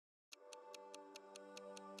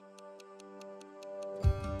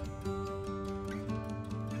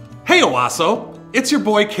Hey Owosso, it's your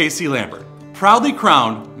boy Casey Lambert, proudly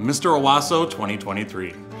crowned Mr. Owosso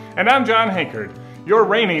 2023. And I'm John Hankard, your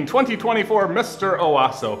reigning 2024 Mr.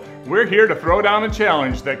 Owosso. We're here to throw down a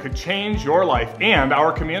challenge that could change your life and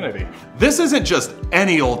our community. This isn't just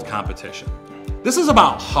any old competition. This is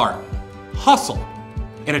about heart, hustle,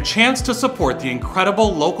 and a chance to support the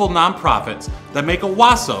incredible local nonprofits that make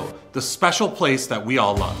Owosso the special place that we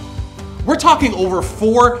all love. We're talking over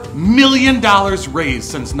 $4 million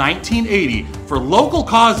raised since 1980 for local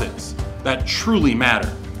causes that truly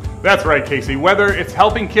matter. That's right, Casey. Whether it's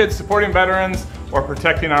helping kids, supporting veterans, or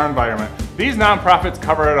protecting our environment, these nonprofits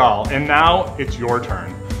cover it all. And now it's your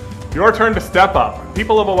turn. Your turn to step up.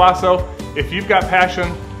 People of Owosso, if you've got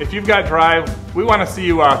passion, if you've got drive, we want to see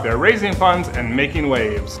you out there raising funds and making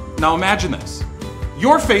waves. Now imagine this.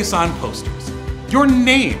 Your face on posters, your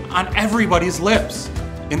name on everybody's lips,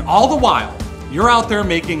 and all the while, you're out there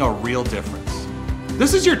making a real difference.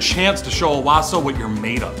 This is your chance to show Owosso what you're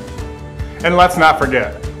made of. And let's not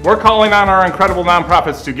forget, we're calling on our incredible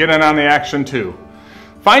nonprofits to get in on the action too.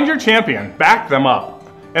 Find your champion, back them up,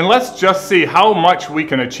 and let's just see how much we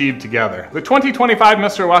can achieve together. The 2025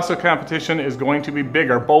 Mr. Owosso competition is going to be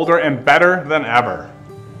bigger, bolder, and better than ever.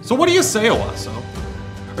 So what do you say, Owosso?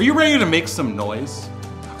 Are you ready to make some noise?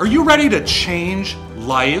 Are you ready to change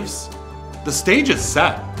lives? The stage is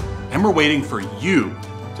set, and we're waiting for you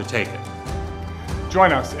to take it.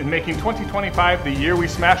 Join us in making 2025 the year we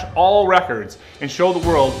smash all records and show the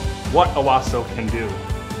world what Owosso can do.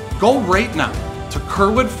 Go right now to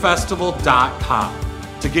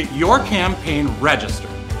curwoodfestival.com to get your campaign registered.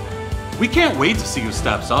 We can't wait to see who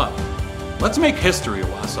steps up. Let's make history,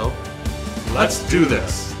 Owosso. Let's do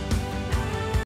this.